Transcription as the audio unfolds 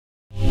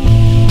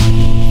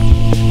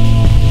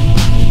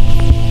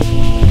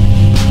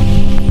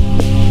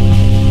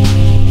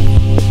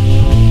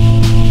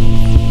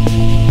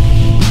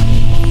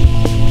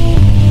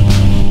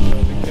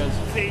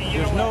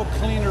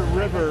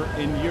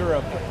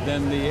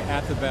than the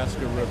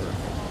Athabasca River.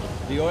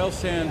 The oil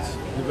sands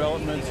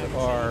developments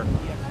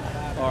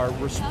are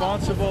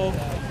responsible,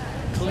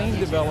 clean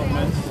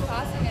developments.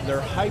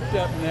 They're hyped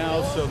up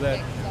now so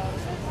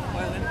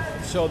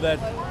that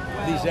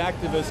these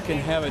activists can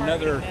have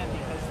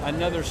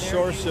another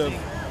source of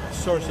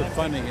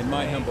funding, in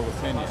my humble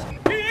opinion.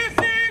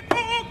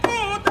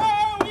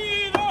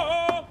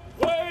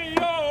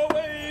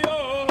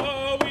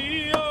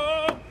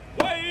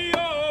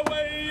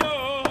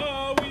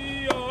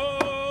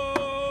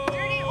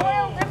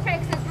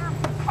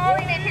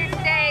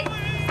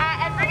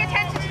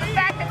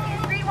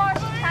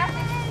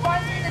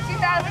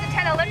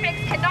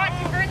 Olympics cannot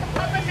divert the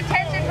public's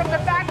attention from the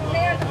fact that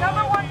they are the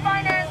 #1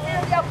 financier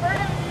of the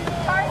Alberta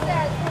tar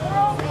sands, the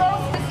world's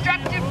most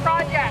destructive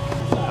project.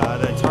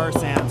 The tar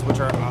sands, which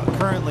are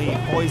currently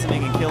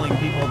poisoning and killing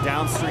people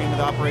downstream of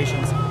the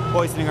operations,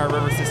 poisoning our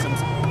river systems,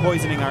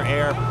 poisoning our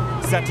air,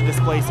 set to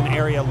displace an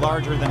area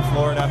larger than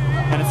Florida,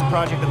 and it's a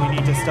project that we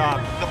need to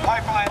stop. The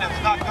pipeline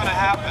is not going to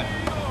happen.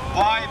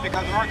 Why?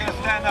 Because we're going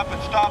to stand up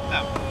and stop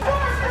them.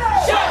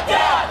 Shut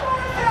down!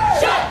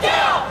 Shut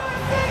down!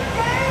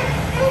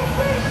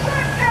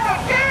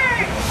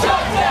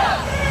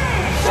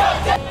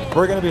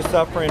 We're going to be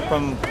suffering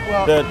from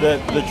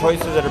the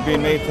choices that are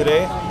being made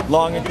today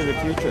long into the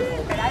future.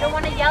 I don't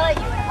want to yell at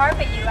you and harp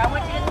at you. I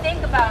want you to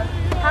think about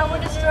how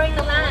we're destroying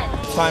the land.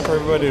 It's time for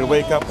everybody to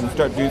wake up and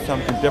start doing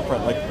something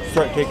different, like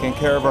start taking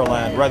care of our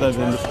land rather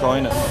than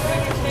destroying it.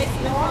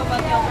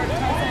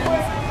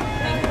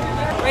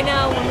 Right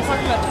now, when we're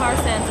talking about tar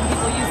sands and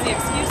people use the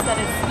excuse that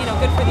it's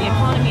good for the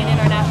economy and in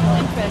our national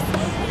interest,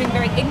 we're being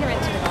very ignorant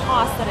to the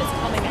cost that it's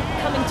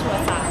coming to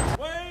us at.